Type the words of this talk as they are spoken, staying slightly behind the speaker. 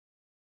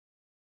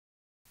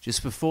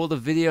Just before the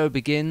video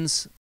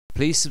begins,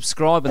 please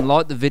subscribe and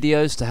like the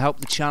videos to help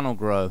the channel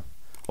grow.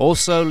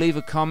 Also leave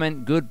a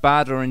comment, good,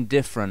 bad or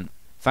indifferent.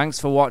 Thanks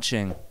for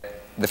watching.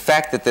 The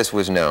fact that this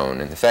was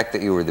known and the fact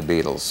that you were the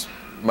Beatles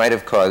might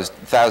have caused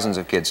thousands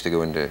of kids to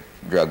go into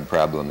drug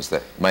problems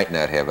that might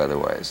not have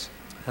otherwise.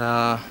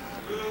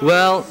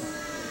 Well,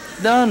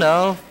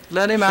 no.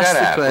 Let him ask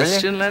the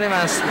question. Let him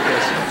ask the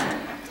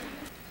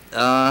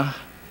question.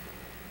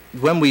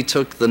 When we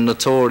took the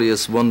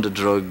notorious wonder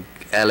drug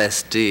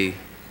LSD,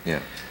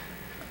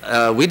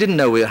 we didn't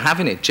know we were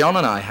having it. John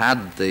and I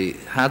had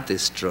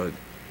this drug.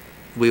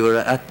 We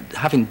were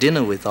having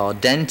dinner with our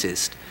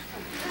dentist.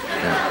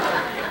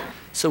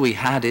 So we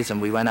had it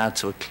and we went out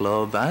to a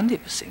club and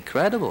it was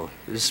incredible.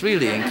 It was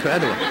really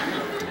incredible.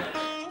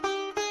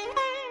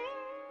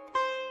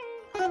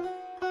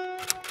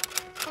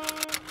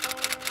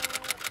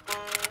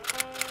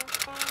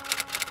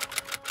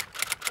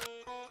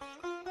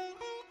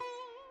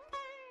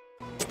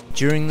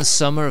 During the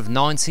summer of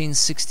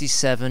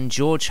 1967,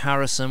 George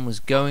Harrison was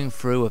going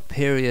through a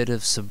period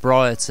of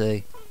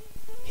sobriety.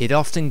 He'd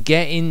often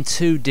get in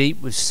too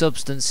deep with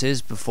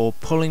substances before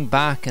pulling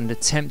back and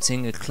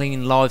attempting a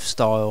clean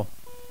lifestyle.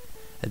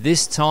 At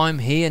this time,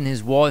 he and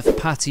his wife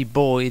Pattie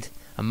Boyd,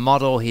 a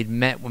model he'd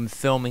met when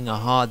filming A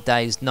Hard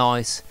Day's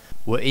Night,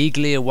 were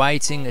eagerly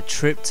awaiting a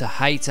trip to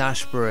Haight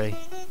Ashbury.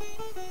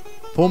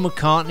 Paul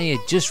McCartney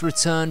had just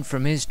returned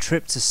from his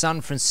trip to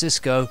San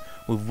Francisco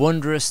with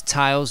wondrous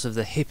tales of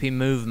the hippie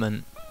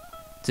movement.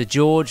 To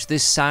George,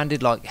 this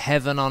sounded like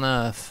heaven on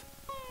earth.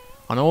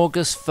 On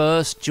August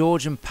 1st,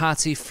 George and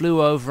Pattie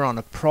flew over on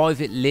a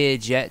private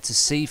Learjet to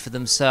see for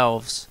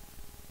themselves.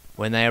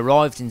 When they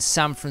arrived in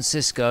San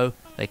Francisco,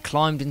 they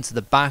climbed into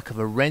the back of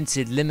a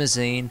rented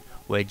limousine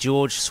where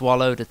George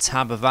swallowed a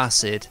tab of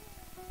acid.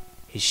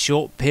 His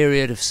short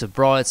period of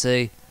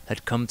sobriety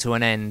had come to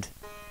an end.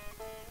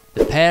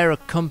 The pair,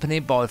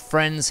 accompanied by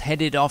friends,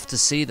 headed off to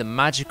see the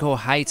magical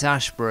Haight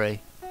Ashbury.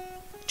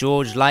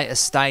 George later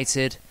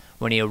stated,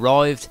 when he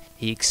arrived,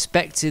 he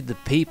expected the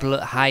people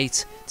at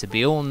Haight to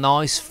be all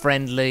nice,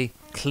 friendly,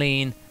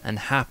 clean and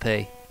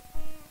happy.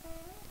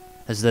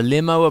 As the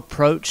limo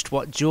approached,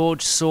 what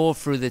George saw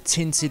through the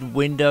tinted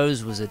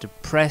windows was a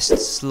depressed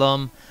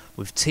slum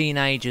with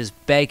teenagers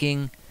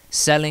begging,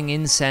 selling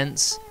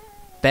incense,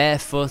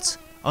 barefoot,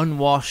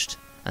 unwashed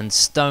and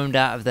stoned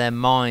out of their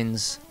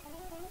minds.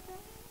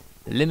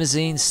 The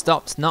limousine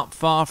stopped not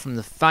far from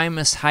the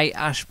famous Haight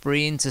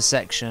Ashbury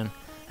intersection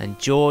and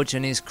George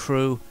and his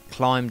crew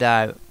climbed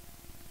out.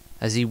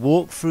 As he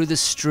walked through the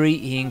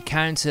street, he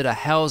encountered a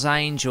Hell's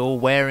Angel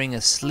wearing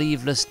a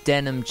sleeveless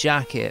denim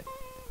jacket.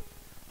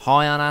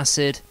 High on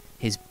acid,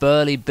 his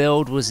burly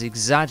build was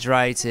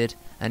exaggerated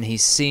and he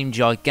seemed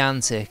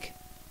gigantic.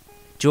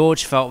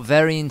 George felt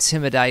very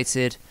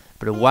intimidated,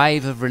 but a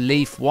wave of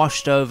relief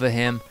washed over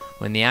him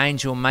when the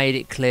angel made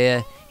it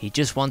clear he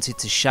just wanted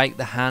to shake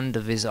the hand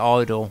of his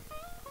idol.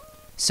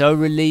 So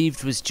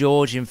relieved was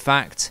George, in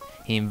fact,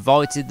 he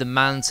invited the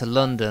man to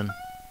London.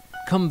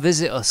 "Come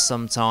visit us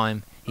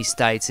sometime," he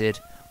stated.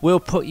 "We'll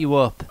put you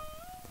up."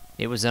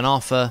 It was an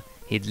offer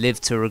he'd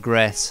lived to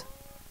regret.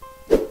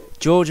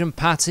 George and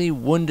Pattie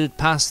wandered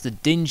past the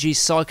dingy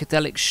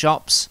psychedelic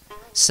shops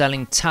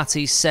selling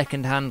tatty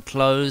second-hand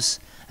clothes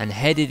and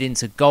headed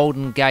into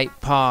Golden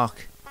Gate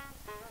Park.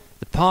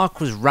 The park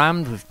was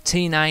rammed with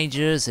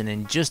teenagers and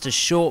in just a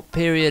short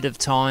period of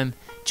time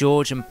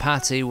George and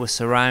Pattie were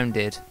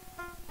surrounded.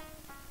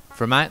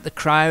 From out the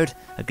crowd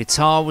a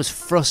guitar was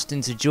thrust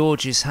into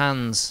George's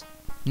hands.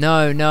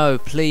 No,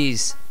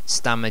 please,"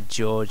 stammered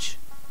George.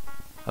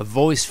 A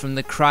voice from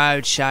the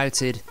crowd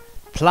shouted,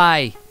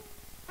 "Play!"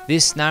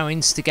 This now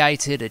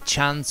instigated a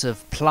chant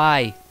of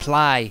 "Play,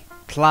 play,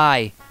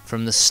 play"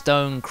 from the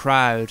stone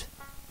crowd.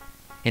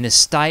 In a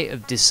state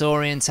of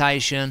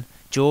disorientation,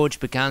 George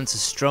began to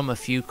strum a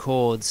few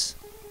chords.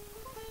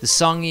 The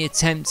song he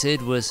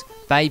attempted was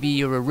 "Baby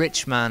You're a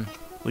Rich Man,"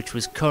 which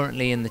was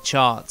currently in the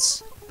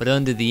charts, but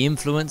under the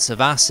influence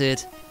of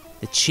acid,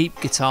 the cheap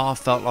guitar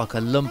felt like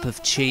a lump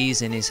of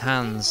cheese in his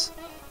hands.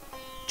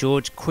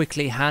 George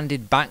quickly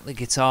handed back the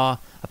guitar,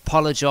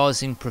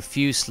 apologising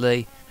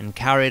profusely, and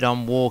carried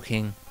on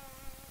walking.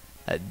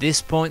 At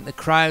this point the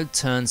crowd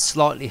turned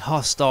slightly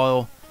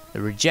hostile.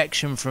 The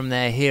rejection from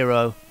their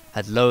hero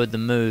had lowered the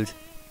mood.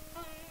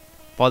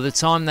 By the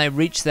time they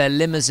reached their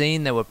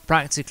limousine, they were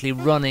practically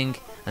running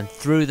and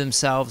threw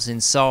themselves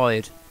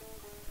inside.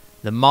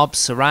 The mob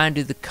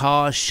surrounded the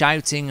car,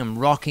 shouting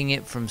and rocking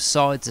it from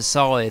side to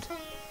side.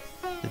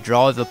 The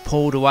driver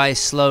pulled away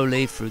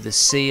slowly through the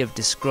sea of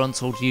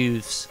disgruntled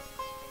youths.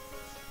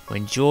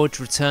 When George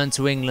returned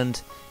to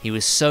England, he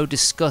was so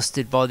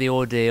disgusted by the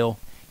ordeal,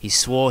 he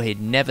swore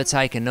he'd never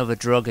take another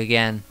drug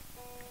again.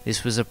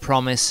 This was a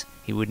promise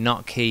he would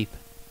not keep.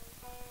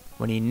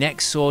 When he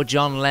next saw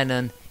John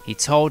Lennon, he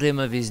told him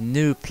of his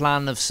new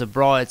plan of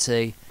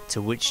sobriety,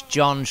 to which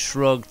John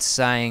shrugged,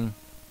 saying,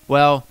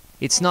 "Well,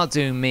 it's not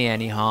doing me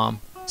any harm,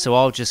 so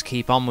I'll just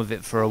keep on with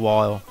it for a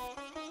while."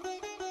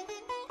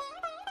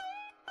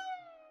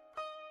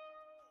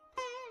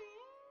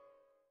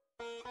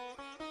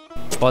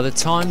 By the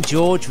time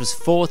George was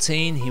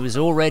 14, he was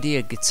already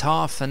a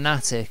guitar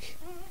fanatic.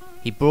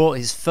 He bought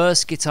his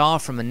first guitar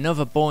from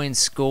another boy in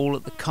school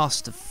at the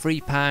cost of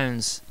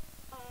 £3.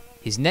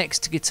 His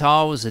next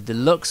guitar was a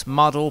deluxe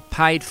model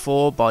paid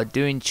for by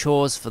doing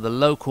chores for the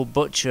local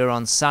butcher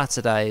on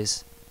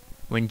Saturdays.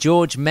 When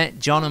George met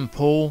John and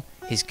Paul,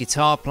 his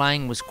guitar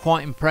playing was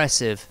quite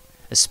impressive,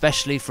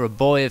 especially for a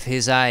boy of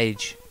his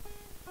age.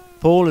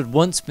 Paul had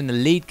once been the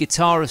lead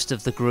guitarist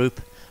of the group,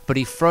 but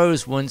he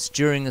froze once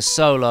during a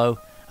solo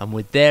and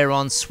would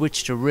thereon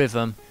switch to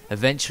rhythm,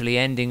 eventually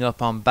ending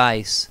up on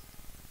bass.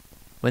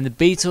 When the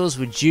Beatles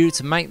were due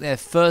to make their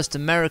first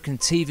American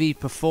TV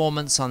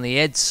performance on the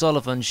Ed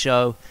Sullivan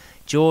Show,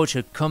 George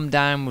had come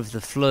down with the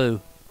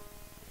flu.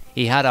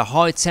 He had a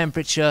high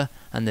temperature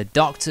and the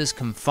doctors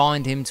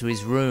confined him to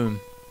his room.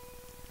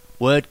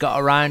 Word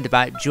got around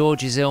about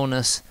George's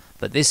illness,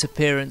 but this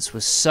appearance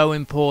was so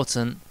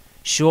important,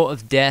 short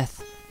of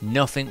death,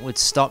 nothing would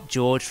stop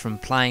George from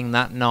playing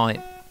that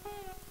night.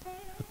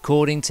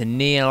 According to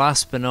Neil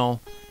Aspinall,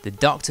 the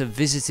doctor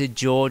visited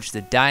George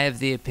the day of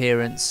the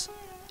appearance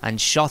and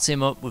shot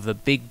him up with a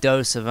big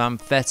dose of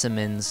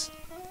amphetamines.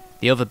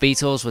 The other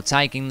Beatles were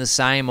taking the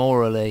same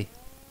orally.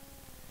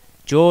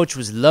 George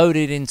was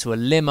loaded into a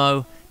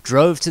limo,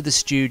 drove to the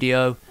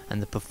studio,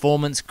 and the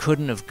performance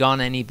couldn't have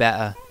gone any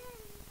better.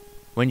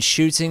 When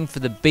shooting for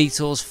the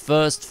Beatles'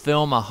 first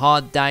film, A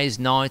Hard Day's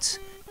Night,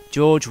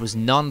 George was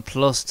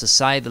nonplussed to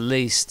say the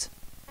least.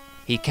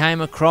 He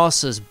came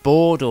across as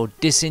bored or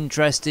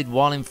disinterested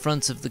while in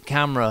front of the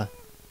camera.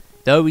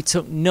 Though he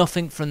took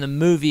nothing from the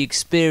movie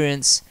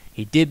experience,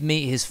 he did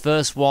meet his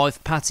first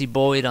wife, Pattie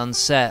Boyd, on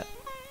set.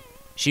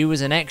 She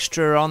was an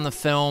extra on the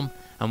film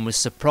and was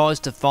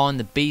surprised to find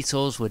the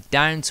Beatles were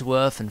down to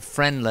earth and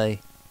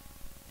friendly.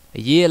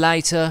 A year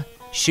later,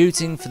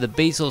 shooting for the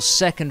Beatles'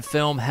 second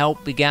film,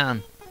 Help,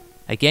 began.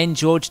 Again,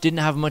 George didn't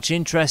have much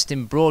interest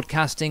in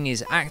broadcasting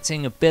his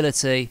acting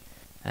ability,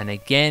 and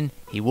again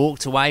he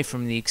walked away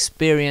from the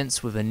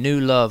experience with a new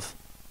love.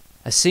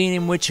 A scene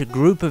in which a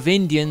group of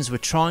Indians were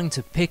trying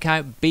to pick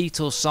out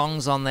Beatles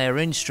songs on their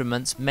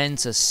instruments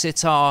meant a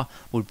sitar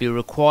would be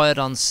required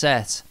on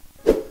set.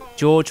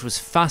 George was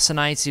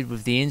fascinated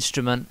with the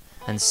instrument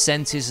and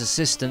sent his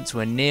assistant to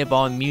a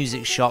nearby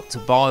music shop to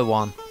buy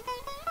one.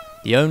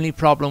 The only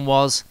problem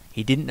was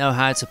he didn't know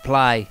how to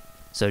play,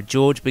 so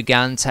George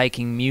began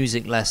taking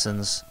music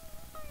lessons.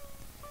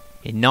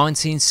 In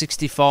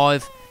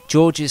 1965,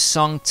 George's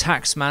song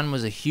Taxman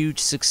was a huge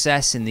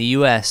success in the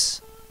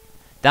US.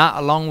 That,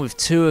 along with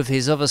two of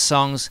his other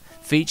songs,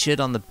 featured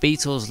on the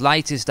Beatles'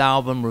 latest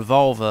album,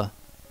 Revolver.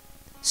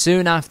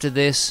 Soon after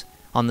this,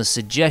 on the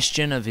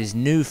suggestion of his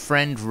new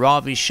friend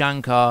Ravi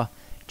Shankar,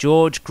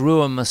 George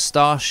grew a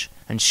moustache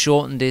and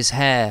shortened his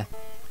hair.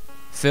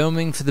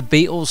 Filming for the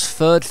Beatles'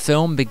 third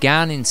film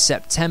began in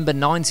September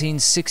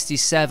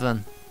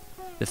 1967.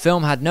 The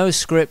film had no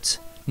script,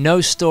 no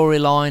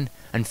storyline,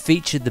 and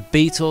featured the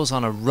Beatles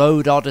on a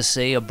road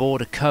odyssey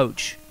aboard a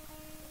coach.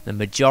 The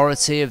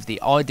majority of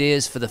the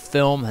ideas for the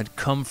film had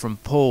come from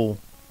Paul.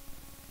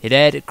 It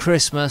aired at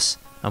Christmas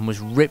and was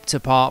ripped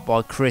apart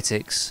by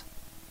critics.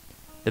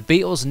 The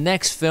Beatles'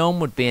 next film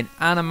would be an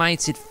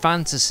animated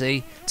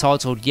fantasy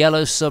titled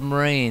Yellow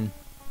Submarine.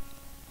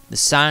 The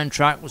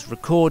soundtrack was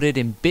recorded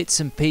in bits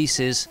and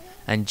pieces,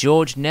 and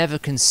George never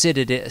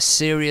considered it a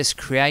serious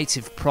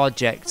creative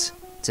project.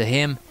 To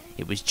him,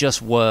 it was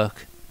just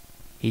work.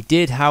 He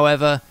did,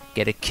 however,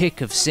 get a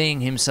kick of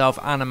seeing himself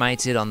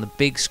animated on the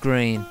big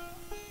screen.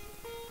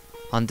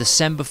 On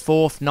December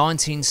 4th,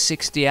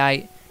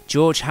 1968,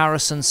 George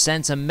Harrison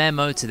sent a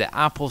memo to the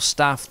Apple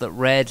staff that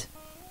read,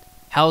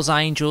 "Hell's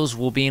Angels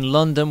will be in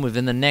London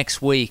within the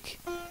next week.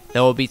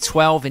 There will be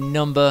 12 in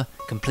number,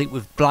 complete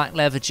with black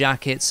leather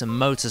jackets and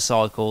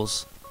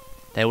motorcycles.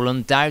 They will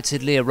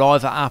undoubtedly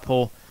arrive at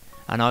Apple,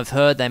 and I've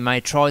heard they may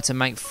try to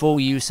make full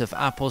use of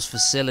Apple's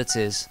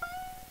facilities.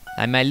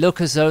 They may look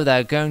as though they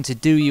are going to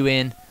do you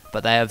in,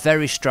 but they are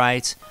very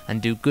straight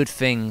and do good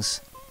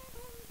things.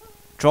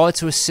 Try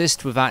to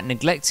assist without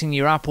neglecting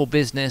your Apple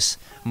business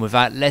and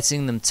without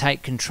letting them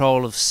take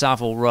control of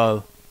Savile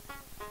Row."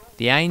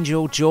 The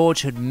angel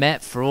George had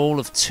met for all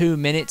of 2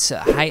 minutes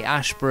at Haight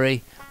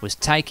Ashbury was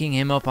taking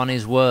him up on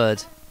his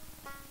word.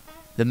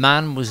 The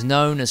man was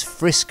known as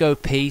Frisco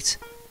Pete,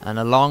 and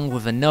along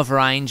with another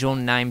angel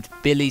named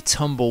Billy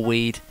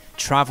Tumbleweed,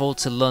 travelled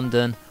to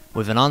London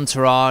with an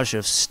entourage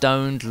of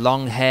stoned,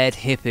 long-haired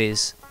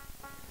hippies.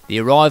 The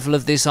arrival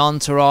of this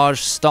entourage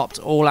stopped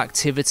all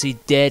activity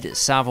dead at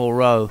Savile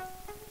Row.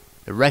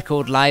 The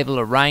record label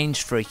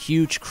arranged for a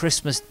huge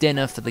Christmas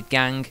dinner for the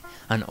gang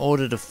and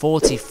ordered a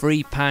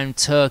 £43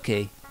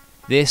 turkey.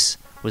 This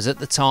was at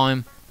the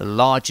time the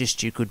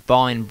largest you could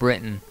buy in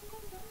Britain.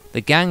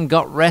 The gang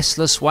got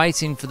restless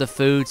waiting for the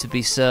food to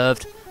be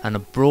served, and a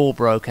brawl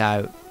broke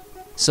out.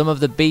 Some of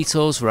the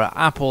Beatles were at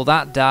Apple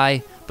that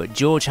day, but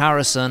George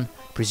Harrison,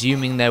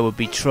 presuming there would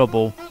be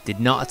trouble, did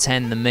not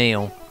attend the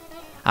meal.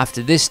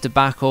 After this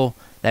debacle,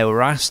 they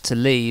were asked to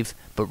leave,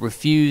 but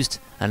refused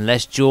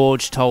unless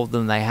George told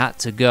them they had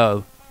to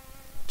go.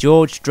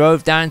 George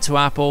drove down to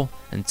Apple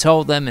and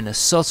told them in a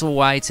subtle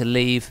way to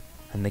leave,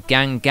 and the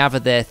gang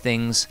gathered their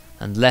things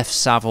and left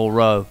Savile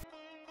Row.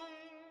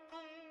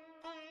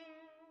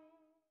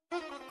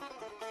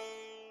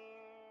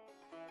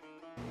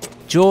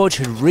 George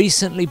had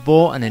recently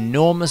bought an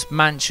enormous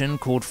mansion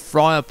called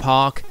Friar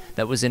Park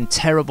that was in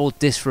terrible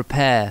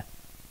disrepair.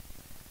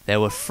 There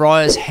were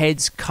friars'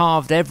 heads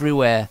carved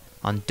everywhere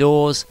on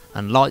doors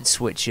and light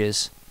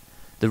switches.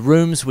 The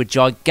rooms were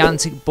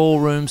gigantic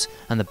ballrooms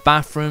and the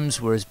bathrooms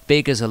were as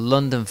big as a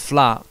London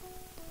flat.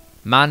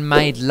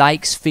 Man-made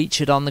lakes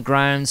featured on the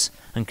grounds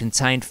and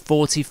contained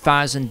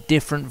 40,000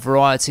 different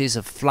varieties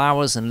of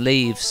flowers and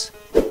leaves.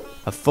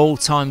 A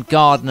full-time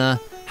gardener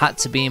had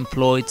to be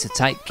employed to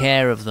take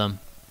care of them.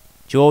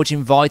 George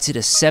invited a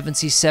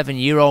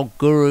 77-year-old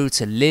guru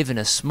to live in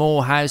a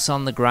small house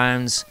on the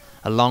grounds,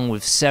 along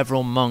with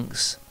several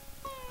monks.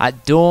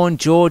 At dawn,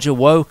 George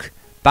awoke,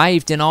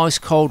 bathed in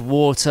ice-cold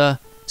water,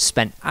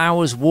 spent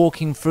hours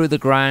walking through the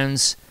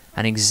grounds,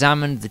 and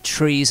examined the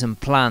trees and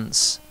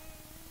plants.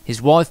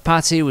 His wife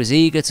Patty was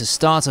eager to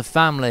start a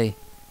family.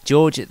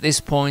 George at this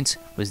point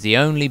was the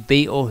only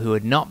Beatle who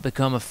had not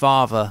become a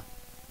father.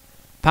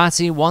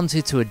 Patty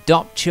wanted to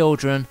adopt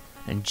children,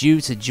 and due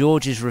to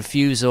George's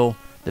refusal,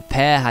 the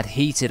pair had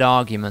heated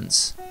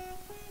arguments.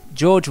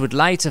 George would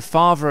later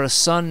father a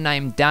son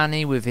named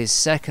Danny with his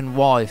second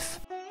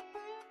wife.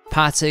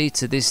 Patty,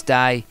 to this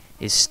day,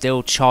 is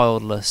still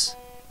childless.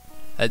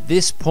 At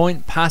this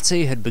point,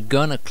 Patty had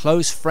begun a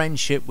close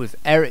friendship with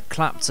Eric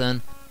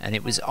Clapton, and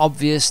it was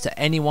obvious to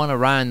anyone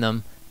around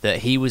them that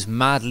he was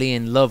madly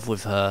in love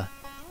with her.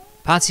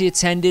 Patty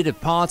attended a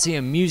party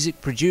a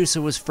music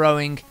producer was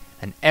throwing,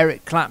 and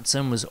Eric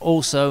Clapton was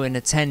also in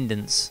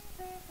attendance.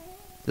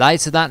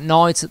 Later that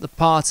night at the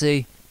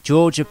party,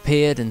 George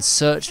appeared and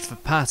searched for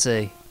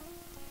Patty.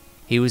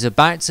 He was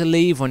about to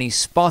leave when he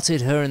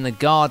spotted her in the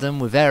garden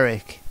with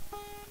Eric.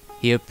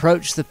 He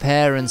approached the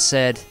pair and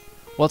said,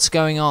 "What's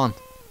going on?"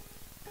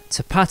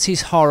 To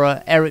Patty's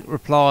horror, Eric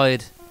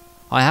replied,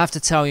 "I have to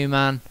tell you,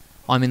 man,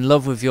 I'm in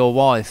love with your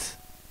wife."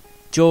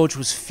 George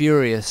was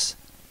furious.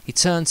 He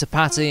turned to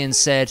Patty and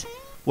said,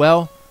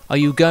 "Well, are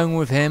you going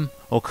with him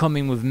or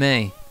coming with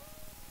me?"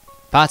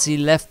 Patty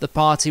left the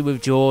party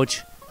with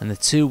George, and the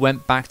two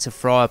went back to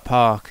Friar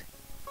Park.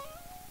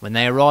 When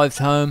they arrived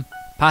home,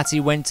 Patty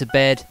went to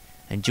bed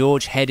and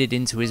George headed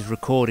into his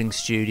recording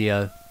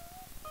studio.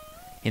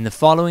 In the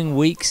following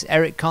weeks,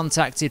 Eric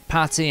contacted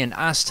Patty and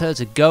asked her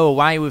to go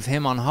away with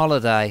him on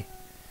holiday.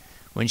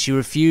 When she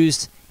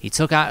refused, he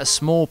took out a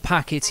small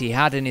packet he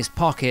had in his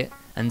pocket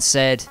and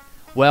said,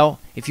 "Well,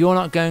 if you're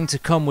not going to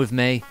come with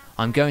me,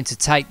 I'm going to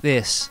take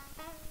this."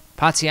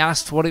 Patty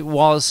asked what it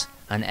was,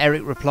 and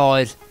Eric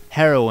replied,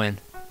 "Heroin."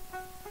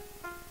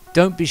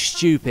 "Don't be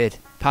stupid,"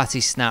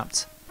 Patty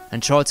snapped,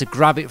 and tried to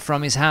grab it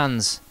from his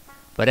hands,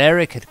 but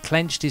Eric had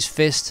clenched his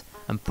fist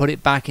and put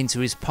it back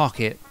into his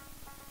pocket.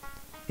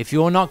 "If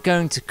you're not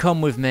going to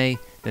come with me,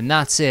 then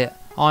that's it,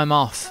 I'm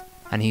off,"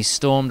 and he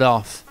stormed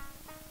off.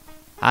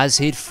 As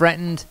he'd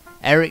threatened,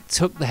 Eric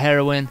took the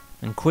heroin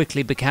and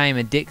quickly became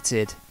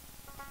addicted.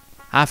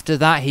 After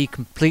that, he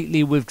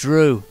completely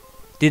withdrew,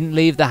 didn't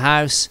leave the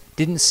house,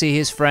 didn't see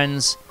his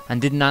friends,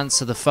 and didn't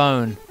answer the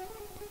phone.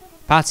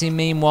 Patty,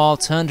 meanwhile,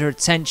 turned her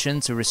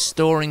attention to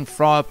restoring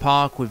Friar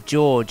Park with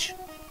George.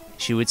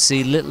 She would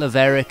see little of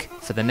Eric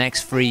for the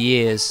next 3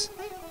 years.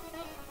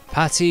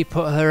 Patty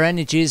put her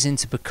energies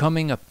into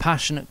becoming a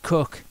passionate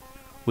cook,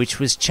 which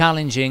was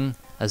challenging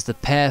as the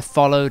pair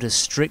followed a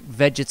strict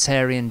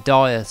vegetarian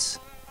diet.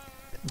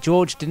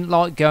 George didn't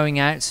like going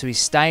out, so he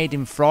stayed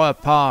in Friar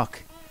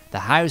Park.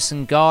 The house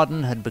and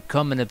garden had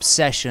become an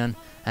obsession,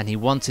 and he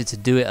wanted to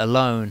do it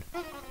alone.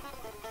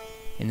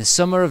 In the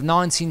summer of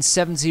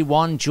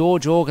 1971,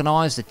 George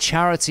organised a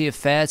charity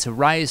affair to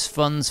raise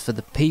funds for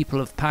the people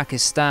of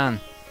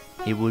Pakistan.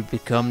 It would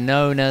become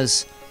known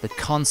as the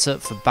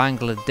Concert for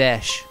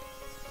Bangladesh.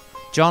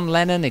 John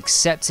Lennon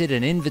accepted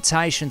an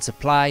invitation to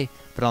play,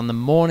 but on the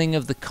morning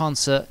of the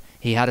concert,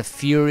 he had a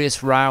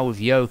furious row with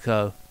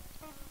Yoko.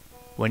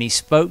 When he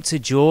spoke to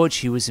George,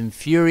 he was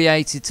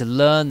infuriated to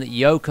learn that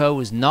Yoko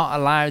was not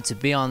allowed to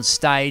be on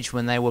stage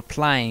when they were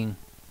playing.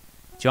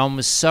 John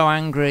was so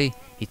angry,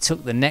 he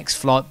took the next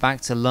flight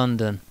back to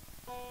London.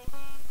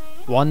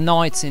 One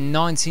night in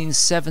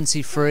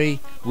 1973,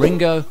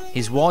 Ringo,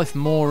 his wife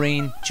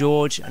Maureen,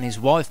 George and his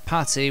wife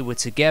Patty were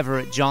together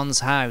at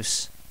John's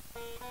house.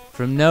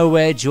 From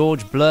nowhere,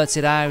 George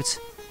blurted out,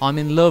 "I'm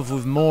in love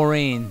with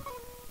Maureen."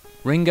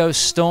 Ringo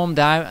stormed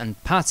out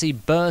and Patty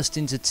burst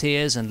into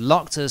tears and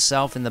locked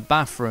herself in the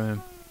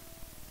bathroom.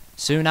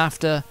 Soon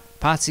after,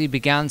 Patty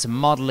began to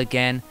model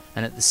again,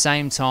 and at the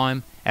same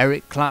time,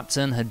 Eric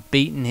Clapton had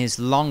beaten his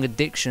long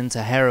addiction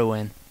to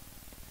heroin.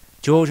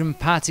 George and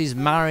Patty's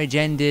marriage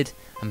ended,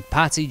 and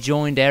Patty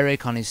joined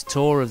Eric on his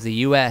tour of the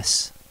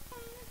US.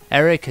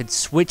 Eric had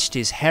switched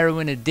his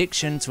heroin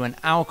addiction to an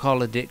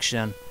alcohol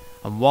addiction,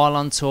 and while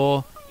on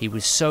tour, he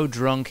was so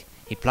drunk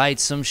he played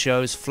some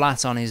shows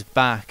flat on his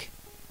back.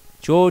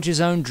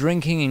 George's own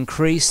drinking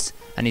increased,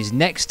 and his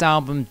next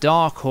album,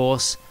 Dark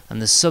Horse,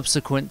 and the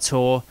subsequent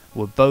tour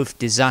were both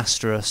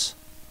disastrous.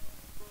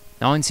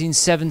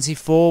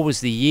 1974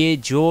 was the year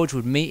George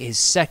would meet his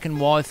second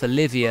wife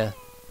Olivia.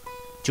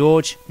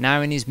 George, now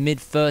in his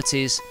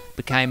mid-30s,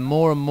 became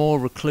more and more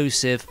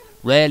reclusive,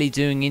 rarely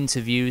doing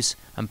interviews,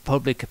 and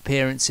public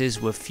appearances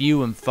were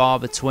few and far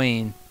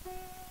between.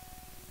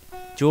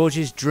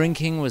 George's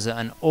drinking was at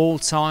an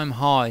all-time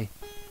high.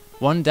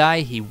 One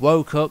day he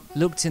woke up,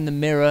 looked in the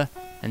mirror,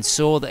 and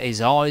saw that his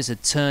eyes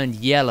had turned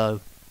yellow.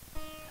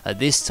 At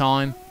this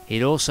time,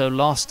 he'd also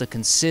lost a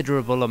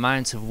considerable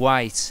amount of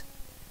weight.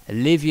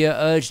 Olivia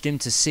urged him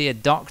to see a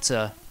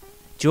doctor.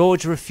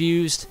 George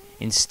refused,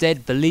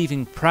 instead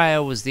believing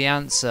prayer was the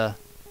answer.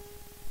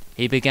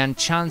 He began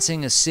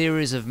chanting a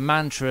series of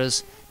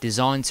mantras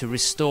designed to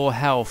restore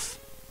health.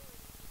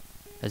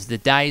 As the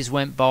days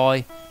went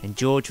by and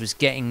George was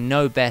getting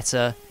no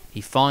better,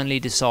 he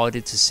finally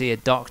decided to see a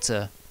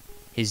doctor.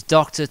 His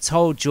doctor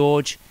told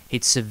George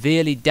he'd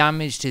severely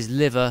damaged his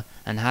liver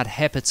and had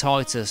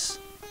hepatitis.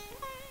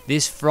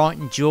 This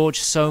frightened George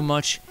so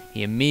much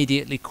he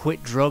immediately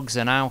quit drugs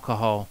and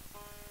alcohol.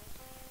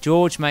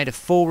 George made a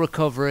full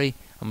recovery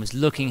and was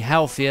looking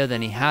healthier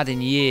than he had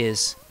in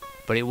years,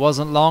 but it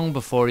wasn't long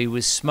before he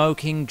was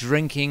smoking,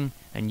 drinking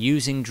and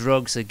using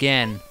drugs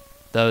again,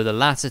 though the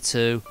latter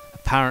two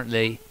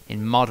apparently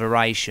in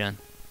moderation.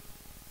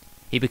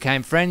 He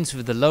became friends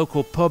with the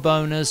local pub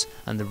owners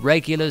and the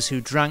regulars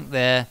who drank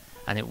there,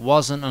 and it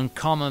wasn't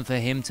uncommon for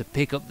him to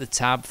pick up the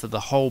tab for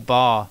the whole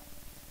bar.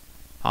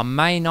 On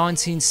May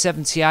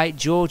 1978,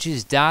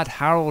 George's dad,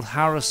 Harold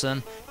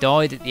Harrison,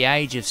 died at the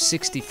age of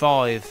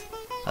 65.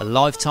 A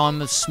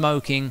lifetime of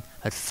smoking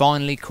had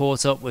finally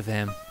caught up with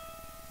him.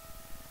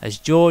 As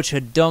George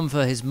had done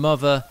for his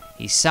mother,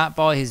 he sat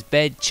by his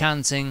bed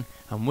chanting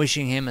and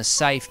wishing him a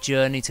safe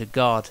journey to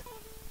God.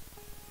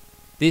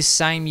 This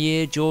same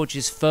year,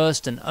 George's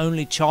first and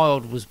only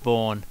child was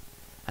born,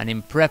 and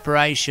in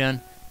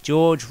preparation,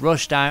 George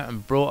rushed out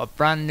and brought a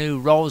brand new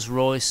Rolls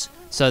Royce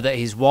so that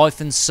his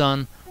wife and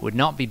son would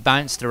not be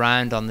bounced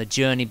around on the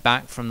journey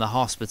back from the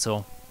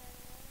hospital.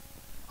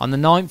 On the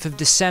 9th of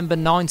December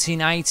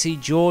 1980,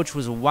 George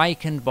was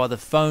awakened by the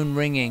phone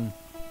ringing.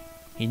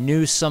 He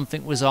knew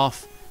something was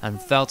off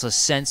and felt a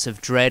sense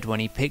of dread when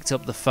he picked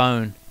up the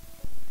phone.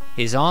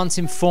 His aunt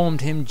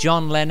informed him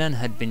John Lennon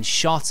had been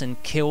shot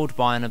and killed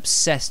by an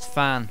obsessed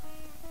fan.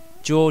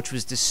 George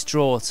was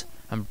distraught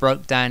and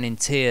broke down in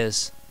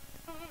tears.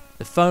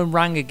 The phone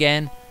rang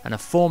again, and a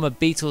former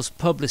Beatles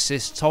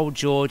publicist told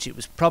George it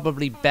was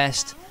probably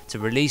best to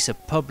release a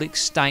public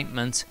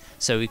statement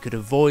so he could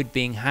avoid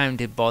being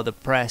hounded by the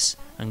press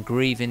and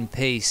grieve in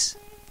peace.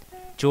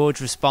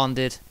 George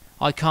responded,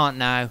 "I can't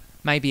now,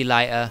 maybe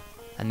later,"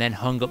 and then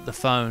hung up the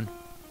phone.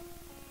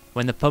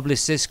 When the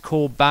publicist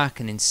called back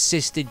and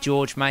insisted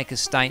George make a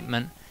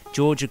statement,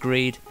 George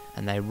agreed,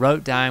 and they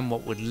wrote down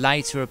what would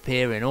later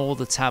appear in all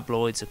the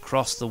tabloids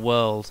across the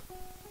world.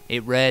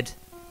 It read,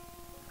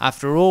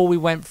 "After all we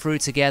went through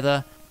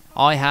together,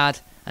 I had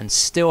and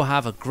still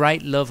have a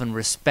great love and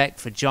respect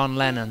for John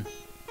Lennon.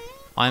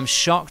 I am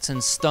shocked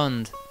and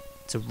stunned.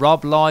 To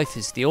rob life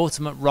is the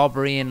ultimate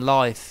robbery in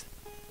life.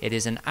 It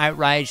is an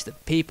outrage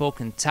that people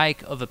can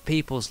take other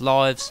people's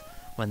lives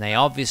when they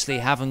obviously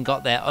haven't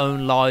got their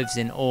own lives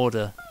in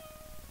order."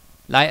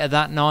 Later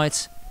that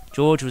night,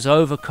 George was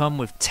overcome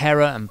with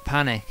terror and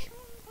panic.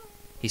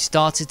 He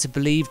started to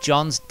believe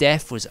John's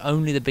death was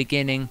only the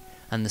beginning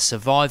and the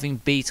surviving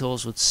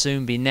Beatles would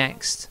soon be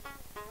next.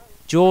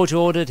 George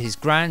ordered his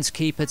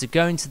groundskeeper to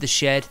go into the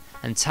shed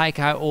and take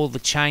out all the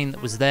chain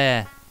that was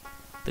there.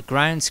 The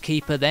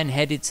groundskeeper then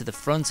headed to the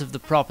front of the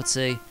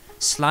property,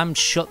 slammed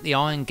shut the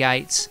iron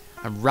gates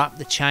and wrapped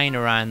the chain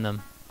around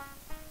them.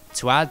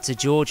 To add to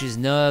George's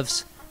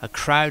nerves, a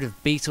crowd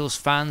of Beatles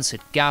fans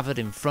had gathered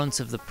in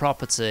front of the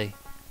property.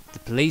 The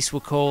police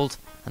were called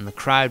and the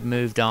crowd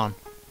moved on.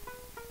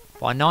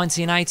 By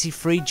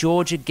 1983,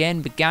 George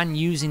again began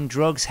using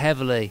drugs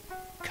heavily,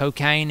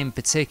 cocaine in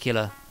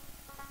particular.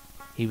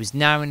 He was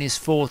now in his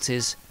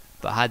 40s,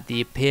 but had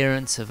the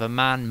appearance of a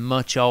man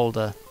much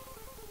older.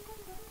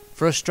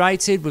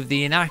 Frustrated with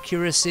the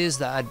inaccuracies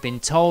that had been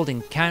told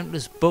in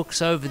countless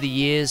books over the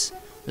years,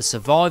 the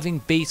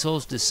surviving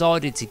Beatles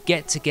decided to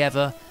get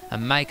together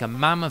and make a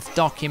mammoth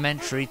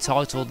documentary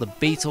titled The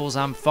Beatles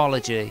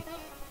Anthology.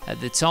 At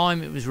the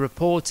time, it was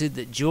reported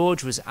that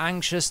George was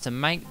anxious to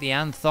make the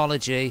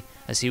anthology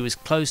as he was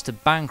close to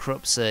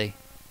bankruptcy.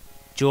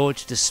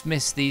 George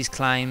dismissed these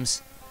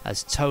claims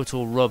as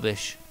total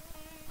rubbish.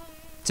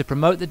 To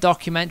promote the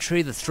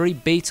documentary, the three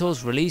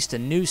Beatles released a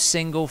new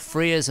single,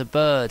 Free as a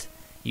Bird,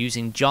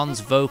 using John's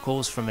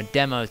vocals from a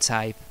demo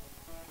tape.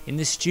 In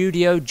the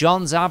studio,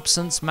 John's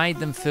absence made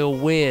them feel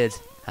weird,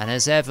 and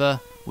as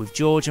ever, with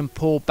George and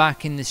Paul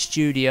back in the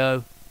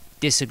studio,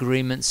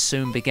 disagreements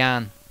soon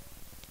began.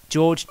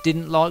 George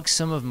didn't like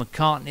some of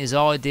McCartney's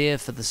idea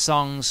for the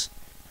songs,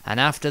 and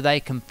after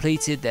they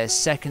completed their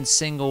second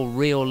single,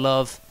 Real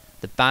Love,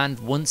 the band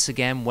once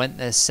again went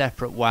their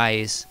separate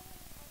ways.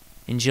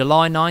 In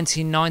July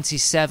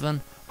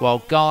 1997, while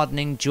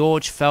gardening,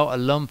 George felt a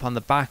lump on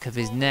the back of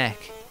his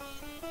neck.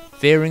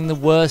 Fearing the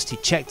worst, he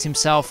checked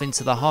himself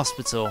into the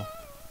hospital.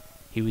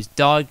 He was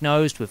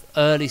diagnosed with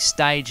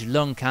early-stage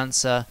lung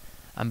cancer,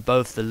 and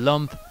both the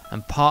lump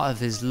and part of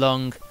his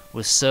lung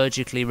was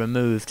surgically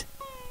removed.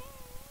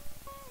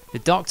 The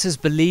doctors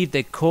believed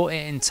they'd caught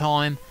it in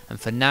time,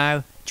 and for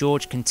now,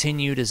 George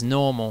continued as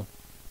normal.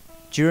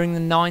 During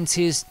the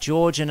 90s,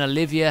 George and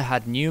Olivia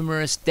had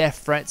numerous death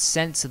threats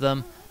sent to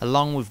them,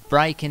 along with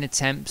break-in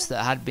attempts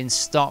that had been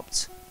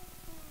stopped.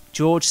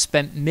 George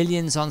spent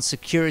millions on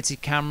security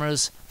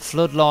cameras,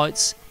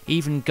 floodlights,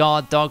 even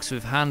guard dogs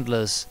with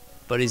handlers,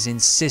 but his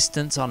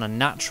insistence on a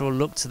natural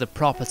look to the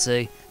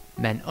property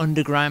meant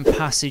underground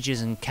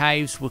passages and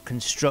caves were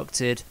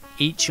constructed,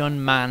 each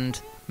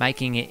unmanned,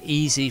 making it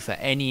easy for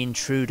any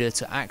intruder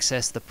to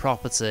access the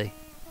property.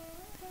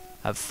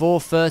 At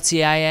 4:30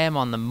 a.m.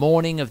 on the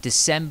morning of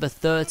December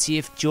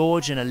 30th,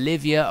 George and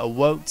Olivia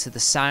awoke to the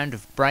sound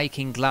of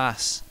breaking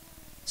glass.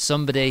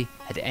 Somebody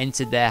had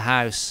entered their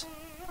house.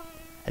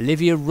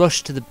 Olivia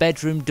rushed to the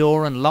bedroom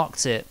door and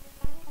locked it.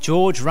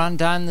 George ran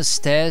down the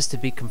stairs to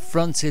be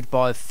confronted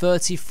by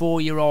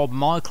 34-year-old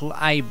Michael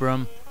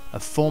Abram, a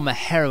former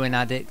heroin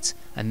addict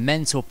and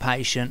mental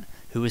patient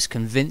who was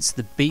convinced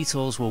the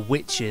Beatles were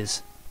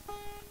witches.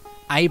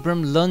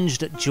 Abram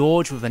lunged at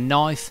George with a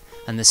knife,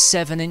 and the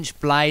 7-inch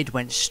blade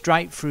went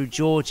straight through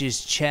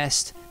George's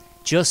chest,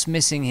 just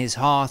missing his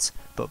heart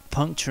but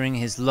puncturing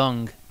his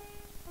lung.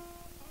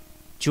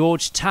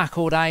 George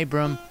tackled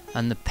Abram,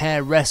 and the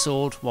pair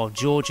wrestled while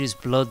George's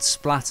blood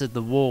splattered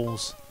the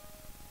walls.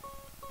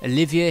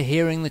 Olivia,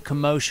 hearing the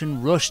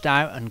commotion, rushed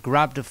out and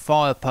grabbed a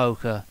fire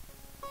poker.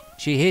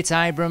 She hit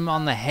Abram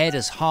on the head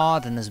as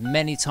hard and as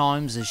many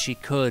times as she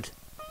could.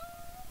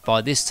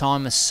 By this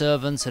time, a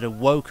servant had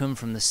awoken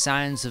from the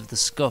sounds of the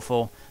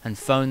scuffle and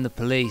phoned the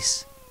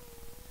police.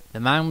 The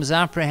man was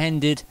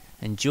apprehended,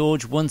 and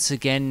George once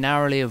again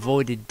narrowly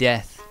avoided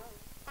death.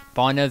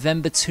 By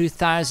November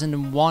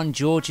 2001,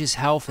 George's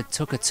health had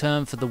took a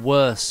turn for the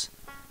worse.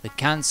 The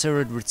cancer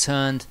had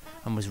returned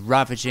and was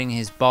ravaging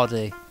his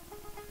body.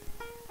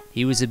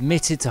 He was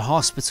admitted to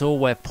hospital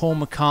where Paul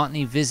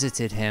McCartney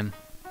visited him.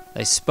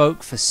 They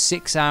spoke for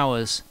 6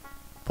 hours,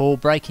 Paul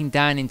breaking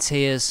down in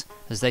tears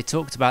as they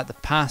talked about the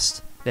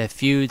past, their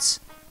feuds,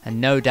 and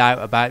no doubt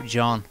about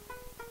John.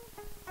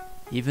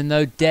 Even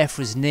though death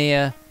was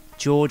near,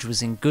 George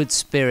was in good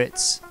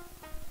spirits.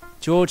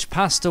 George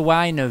passed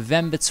away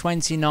November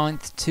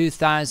 29th,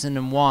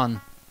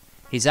 2001.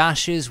 His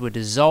ashes were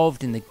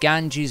dissolved in the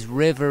Ganges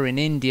River in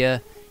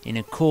India in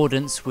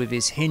accordance with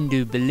his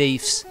Hindu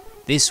beliefs.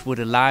 This would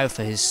allow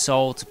for his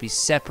soul to be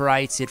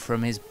separated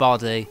from his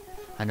body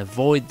and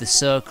avoid the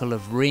circle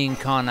of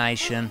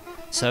reincarnation,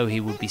 so he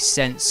would be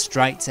sent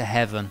straight to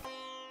heaven.